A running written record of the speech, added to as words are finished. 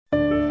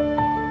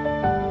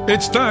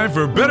It's time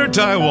for Better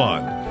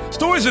Taiwan.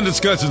 Stories and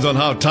discussions on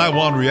how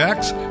Taiwan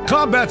reacts,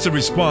 combats, and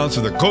responds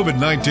to the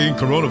COVID-19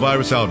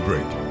 coronavirus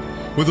outbreak.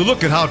 With a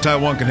look at how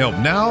Taiwan can help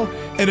now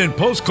and in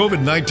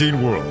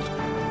post-COVID-19 world.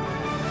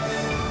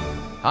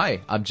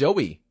 Hi, I'm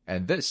Joey,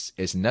 and this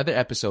is another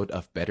episode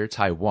of Better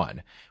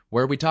Taiwan,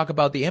 where we talk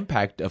about the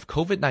impact of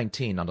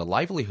COVID-19 on the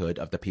livelihood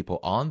of the people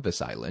on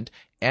this island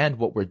and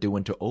what we're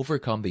doing to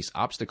overcome these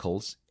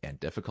obstacles and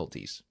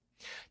difficulties.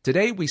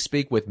 Today, we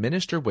speak with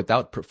Minister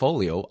without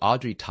Portfolio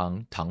Audrey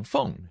Tang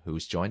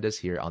who's joined us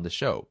here on the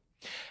show.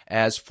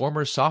 As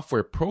former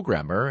software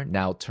programmer,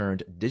 now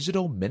turned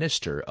digital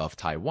minister of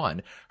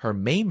Taiwan, her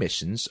main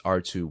missions are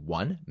to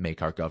 1.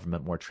 Make our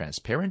government more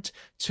transparent,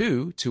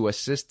 2. To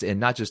assist in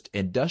not just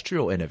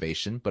industrial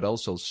innovation, but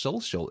also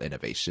social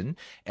innovation,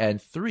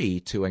 and 3.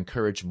 To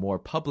encourage more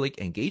public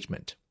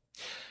engagement.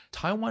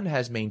 Taiwan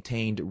has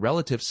maintained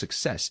relative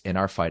success in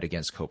our fight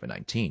against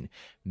COVID-19.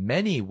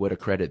 Many would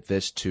accredit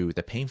this to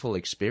the painful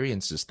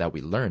experiences that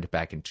we learned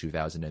back in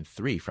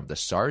 2003 from the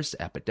SARS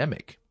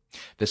epidemic.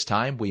 This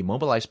time, we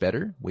mobilized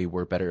better, we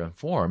were better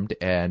informed,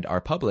 and our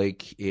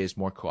public is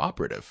more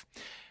cooperative.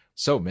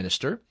 So,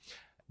 Minister,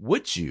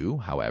 would you,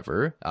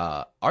 however,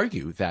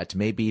 argue that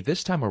maybe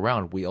this time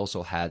around we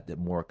also had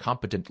more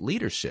competent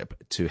leadership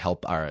to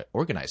help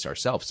organize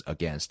ourselves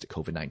against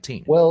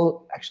COVID-19?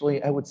 Well,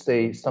 actually, I would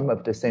say some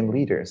of the same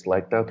leaders,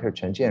 like Dr.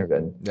 Chen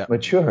Jianren,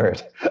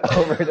 matured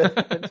over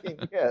the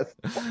 17 years.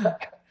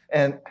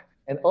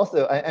 And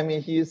also, I mean,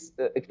 he's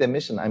the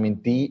academician,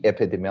 the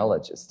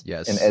epidemiologist.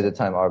 Yes. And at the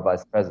time, our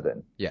vice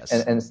president. Yes.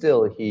 And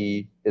still,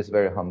 he is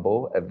very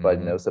humble. Everybody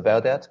knows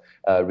about that.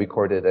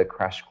 Recorded a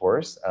crash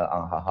course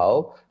on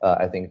how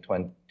I think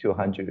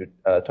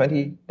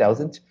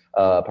 20,000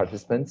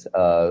 participants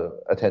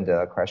attended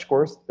a crash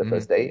course the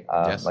first day,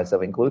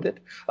 myself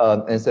included.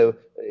 And so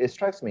it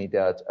strikes me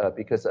that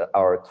because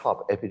our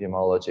top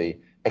epidemiology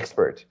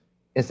expert,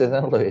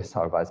 incidentally, is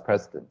our vice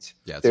president,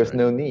 there's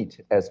no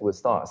need, as with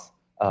SARS,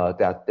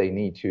 that they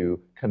need to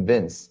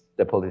convince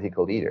the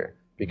political leader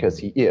because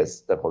he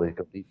is the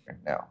political leader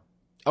now.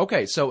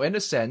 Okay, so in a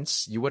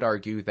sense, you would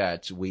argue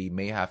that we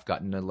may have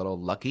gotten a little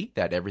lucky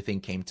that everything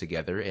came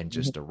together in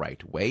just the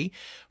right way,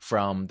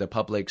 from the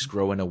public's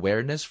growing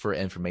awareness for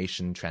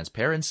information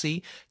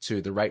transparency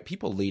to the right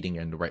people leading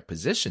in the right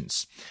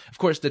positions. Of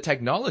course, the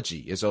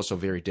technology is also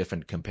very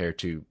different compared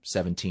to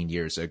 17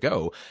 years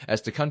ago.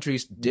 As the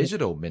country's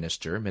digital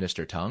minister,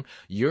 Minister Tang,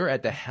 you're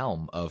at the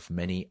helm of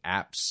many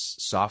apps,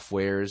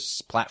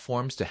 softwares,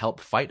 platforms to help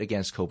fight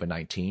against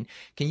COVID-19.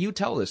 Can you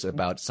tell us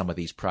about some of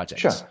these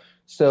projects? Sure.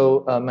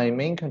 So my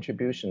main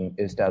contribution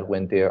is that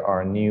when there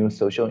are new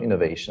social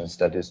innovations,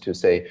 that is to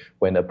say,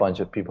 when a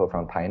bunch of people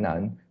from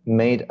Tainan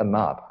made a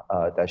map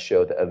that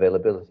showed the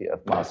availability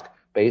of masks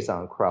based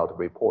on crowd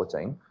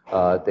reporting,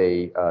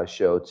 they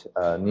showed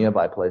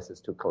nearby places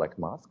to collect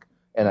masks.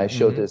 And I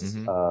showed this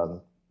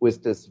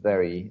with this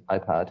very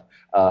iPad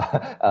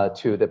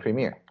to the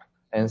premier.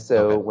 And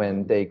so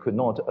when they could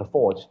not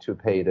afford to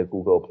pay the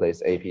Google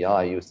Place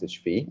API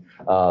usage fee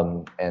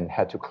and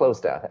had to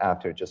close that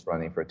after just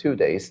running for 2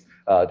 days,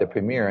 the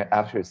premier,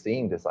 after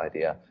seeing this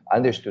idea,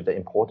 understood the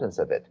importance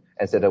of it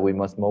and said that we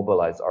must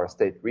mobilize our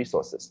state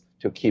resources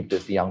to keep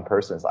this young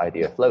person's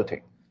idea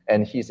floating.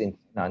 And he's in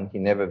Tainan. He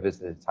never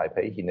visited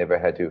Taipei. He never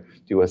had to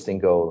do a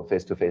single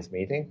face-to-face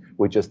meeting.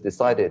 We just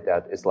decided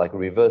that it's like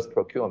reverse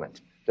procurement.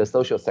 The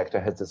social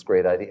sector has this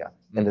great idea,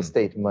 and the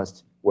state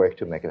must work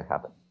to make it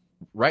happen.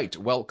 Right.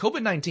 Well,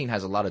 COVID-19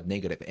 has a lot of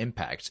negative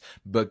impacts,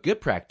 but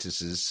good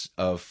practices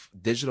of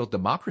digital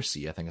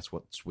democracy, I think that's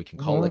what we can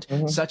call it,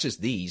 such as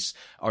these,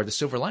 are the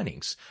silver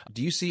linings.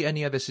 Do you see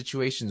any other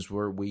situations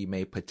where we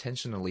may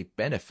potentially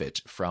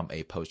benefit from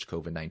a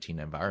post-COVID-19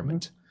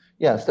 environment?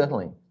 Yeah,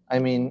 certainly. I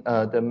mean,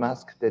 the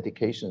mask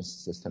dedication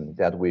system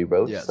that we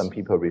wrote, some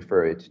people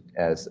refer it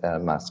as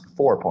mask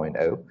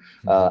 4.0.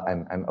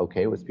 I'm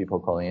okay with people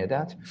calling it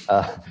that.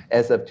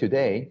 As of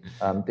today,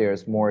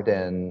 there's more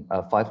than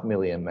 5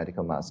 million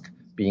medical masks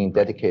being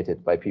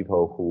dedicated by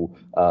people who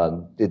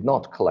did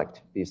not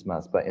collect these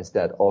masks, but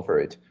instead offer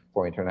it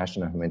for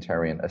international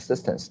humanitarian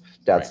assistance.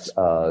 That's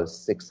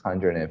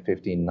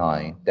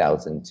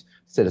 659,000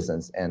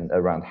 citizens, and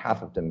around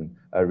half of them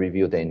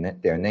revealed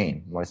their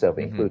name, myself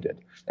included.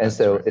 And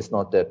so it's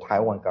not the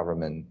Taiwan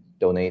government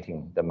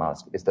donating the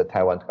mask, it's the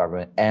Taiwan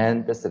government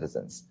and the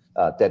citizens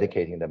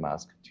dedicating the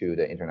mask to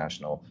the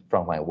international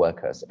frontline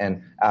workers.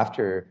 And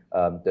after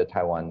the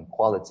Taiwan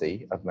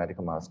quality of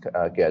medical masks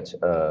get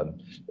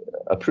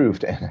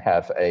approved and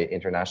have a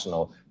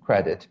international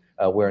credit,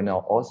 we're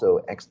now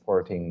also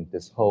exporting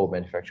this whole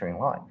manufacturing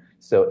line.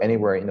 So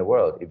anywhere in the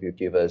world, if you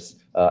give us,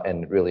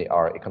 and really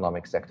our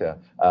economic sector,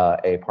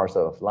 a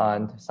parcel of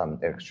land, some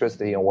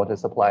electricity and water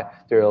supply,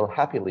 they'll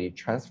happily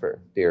transfer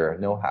their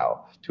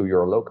know-how to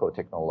your local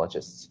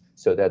technologists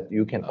so that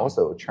you can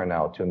also churn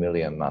out 2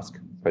 million masks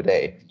per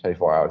day,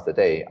 24 hours a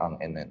day on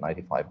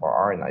N95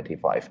 or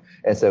R95.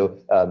 And so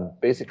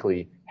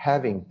basically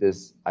having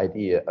this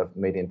idea of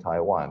made in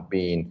Taiwan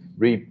being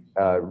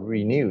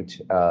renewed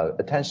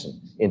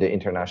attention in the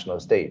international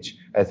stage,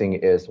 I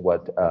think is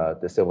what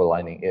the silver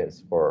lining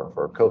is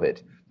for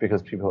COVID,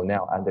 because people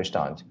now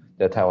understand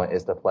that Taiwan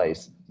is the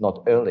place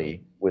not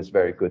only with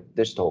very good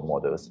digital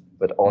models,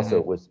 but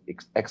also with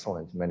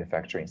excellent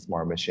manufacturing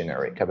smart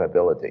machinery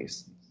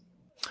capabilities.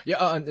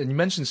 Yeah, and you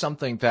mentioned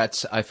something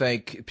that I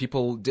think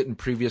people didn't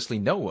previously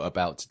know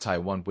about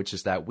Taiwan, which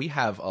is that we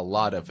have a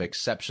lot of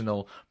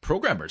exceptional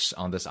programmers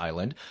on this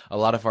island. A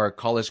lot of our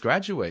college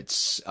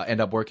graduates end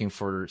up working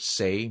for,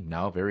 say,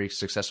 now very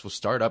successful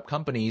startup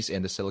companies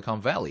in the Silicon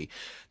Valley.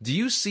 Do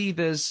you see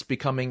this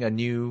becoming a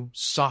new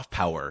soft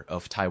power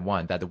of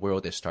Taiwan that the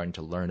world is starting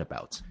to learn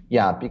about?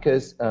 Yeah,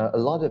 because a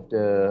lot of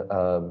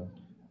the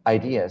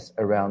ideas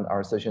around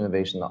our social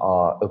innovation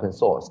are open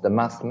source. The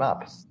maps,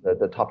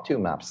 the top 2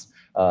 maps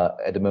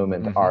at the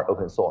moment are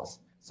open source.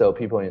 So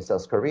people in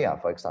South Korea,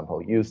 for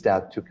example, use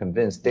that to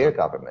convince their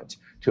government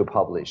to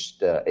publish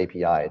the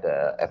API,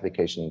 the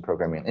application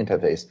programming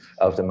interface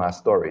of the mass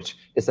storage,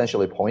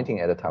 essentially pointing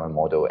at the Taiwan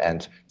model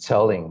and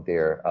telling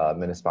their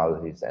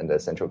municipalities and the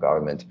central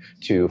government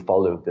to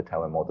follow the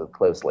Taiwan model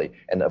closely.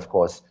 And of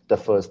course, the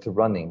first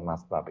running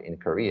mass map in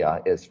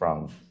Korea is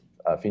from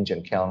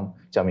Finjan Kyung,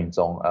 Jiang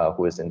Minzong,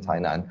 who is in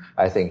Tainan.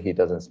 I think he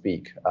doesn't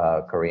speak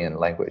Korean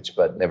language,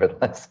 but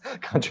nevertheless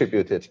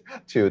contributed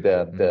to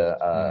the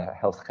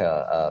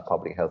healthcare,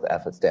 public health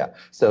efforts there.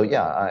 So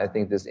yeah, I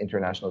think this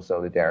international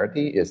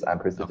solidarity is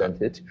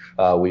unprecedented.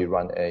 We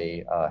run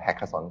a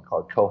hackathon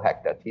called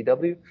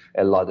cohack.tw,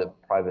 a lot of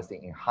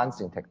privacy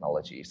enhancing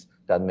technologies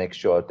that make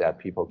sure that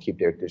people keep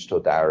their digital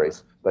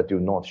diaries, but do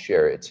not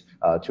share it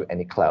to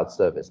any cloud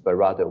service, but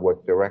rather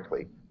work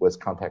directly with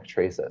contact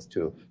tracers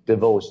to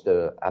divulge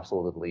the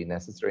absolutely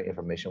necessary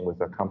information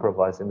without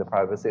compromising the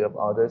privacy of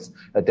others.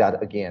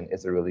 That, again,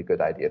 is a really good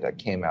idea that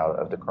came out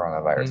of the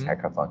coronavirus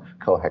hackathon,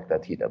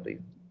 cohack.tw.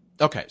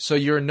 Okay, so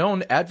you're a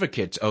known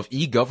advocate of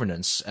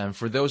e-governance, and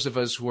for those of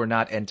us who are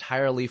not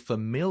entirely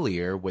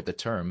familiar with the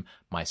term,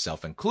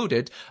 myself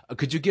included,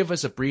 could you give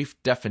us a brief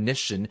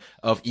definition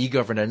of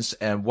e-governance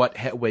and what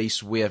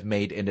headways we have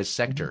made in this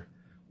sector?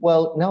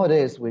 Well,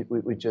 nowadays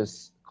we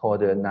just call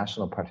it a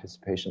national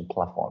participation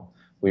platform.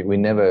 We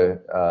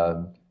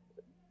never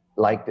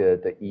like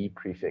the E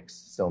prefix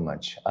so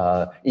much.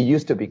 It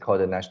used to be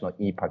called a national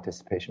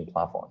e-participation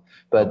platform.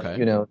 But,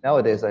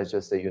 nowadays I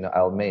just say,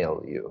 I'll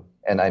mail you,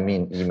 and I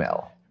mean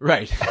email.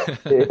 Right.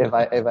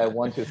 if I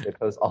want to say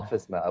post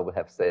office mail, I would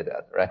have said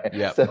that, right?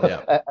 Yeah. So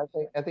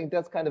I think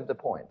that's kind of the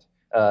point.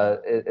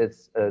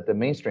 It's the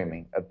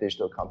mainstreaming of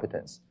digital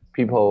competence.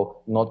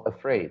 People not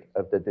afraid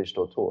of the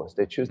digital tools.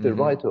 They choose the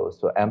right tools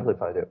to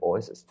amplify their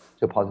voices,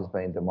 to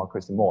participate in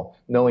democracy more,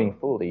 knowing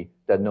fully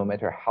that no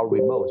matter how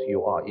remote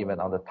you are, even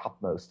on the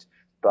topmost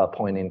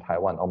point in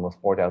Taiwan, almost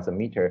 4,000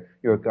 meters,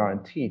 you're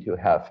guaranteed to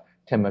have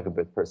 10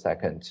 megabits per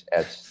second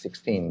at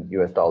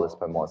 $16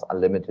 per month,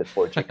 unlimited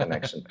 4G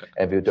connection.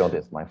 If you don't,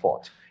 it's my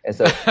fault. And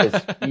so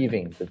it's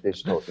weaving the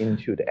digital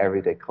into the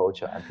everyday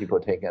culture, and people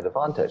taking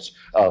advantage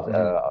of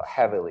a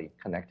heavily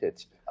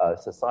connected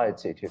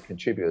society to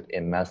contribute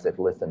in massive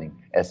listening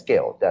at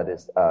scale. That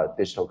is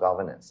digital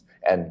governance.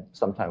 And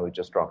sometimes we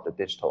just drop the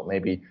digital.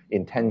 Maybe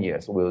in 10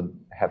 years, we'll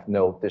have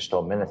no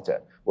digital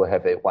minister. We'll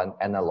have one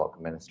analog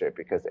minister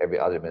because every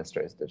other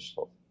minister is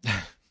digital.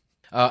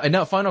 And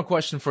now, final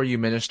question for you,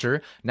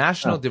 Minister.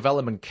 National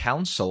Development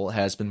Council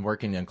has been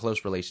working in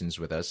close relations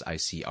with us,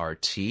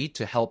 ICRT,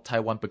 to help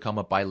Taiwan become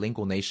a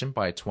bilingual nation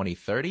by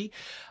 2030.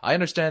 I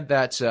understand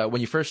that when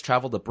you first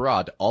traveled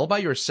abroad, all by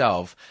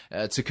yourself,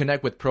 to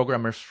connect with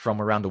programmers from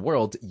around the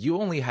world,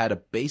 you only had a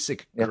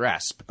basic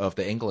grasp of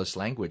the English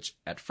language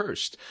at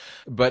first.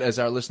 But as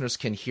our listeners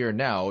can hear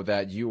now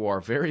that you are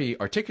very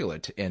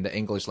articulate in the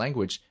English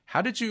language,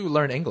 how did you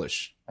learn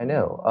English? I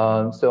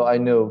know. So I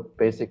know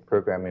basic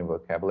programming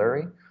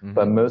vocabulary,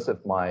 but most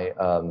of my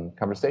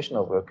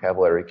conversational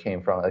vocabulary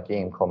came from a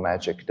game called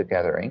Magic: The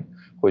Gathering,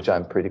 which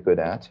I'm pretty good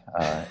at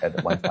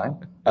one time.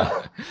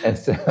 And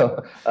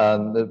so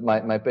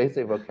my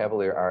basic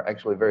vocabulary are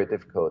actually very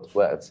difficult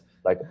words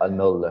like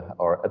annul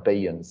or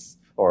abeyance,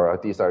 or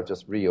these are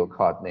just real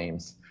card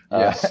names.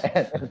 Yes.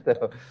 And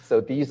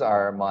so these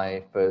are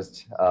my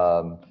first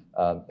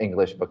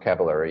English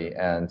vocabulary,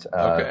 and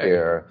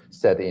they're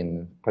set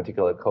in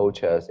particular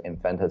cultures in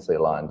fantasy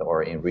land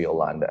or in real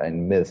land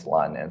and myth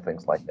land and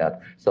things like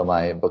that. So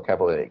my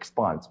vocabulary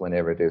expands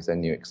whenever there's a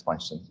new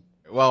expansion.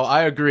 Well,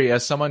 I agree.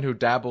 As someone who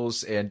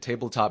dabbles in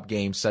tabletop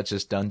games such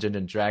as Dungeons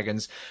and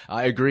Dragons,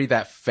 I agree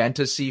that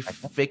fantasy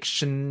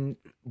fiction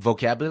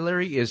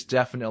vocabulary is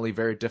definitely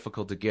very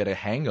difficult to get a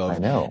hang of. I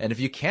know. And if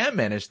you can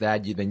manage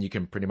that, then you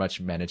can pretty much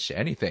manage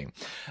anything.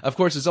 Of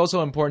course, it's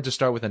also important to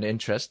start with an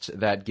interest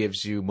that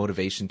gives you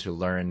motivation to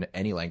learn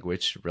any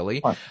language,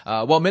 really.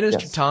 Well,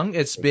 Minister Tang,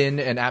 it's been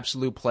an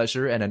absolute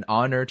pleasure and an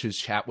honor to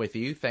chat with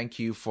you. Thank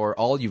you for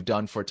all you've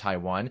done for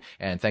Taiwan,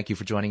 and thank you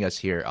for joining us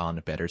here on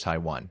Better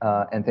Taiwan.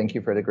 And thank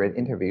you for the great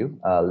interview.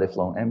 Live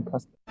long and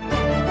prosper.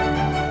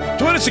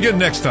 Join us again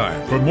next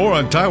time for more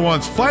on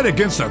Taiwan's fight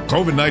against the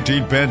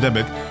COVID-19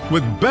 pandemic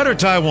with Better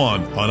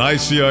Taiwan on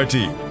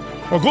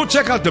ICRT. Or go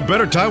check out the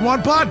Better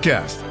Taiwan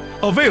podcast,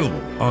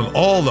 available on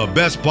all the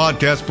best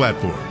podcast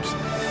platforms.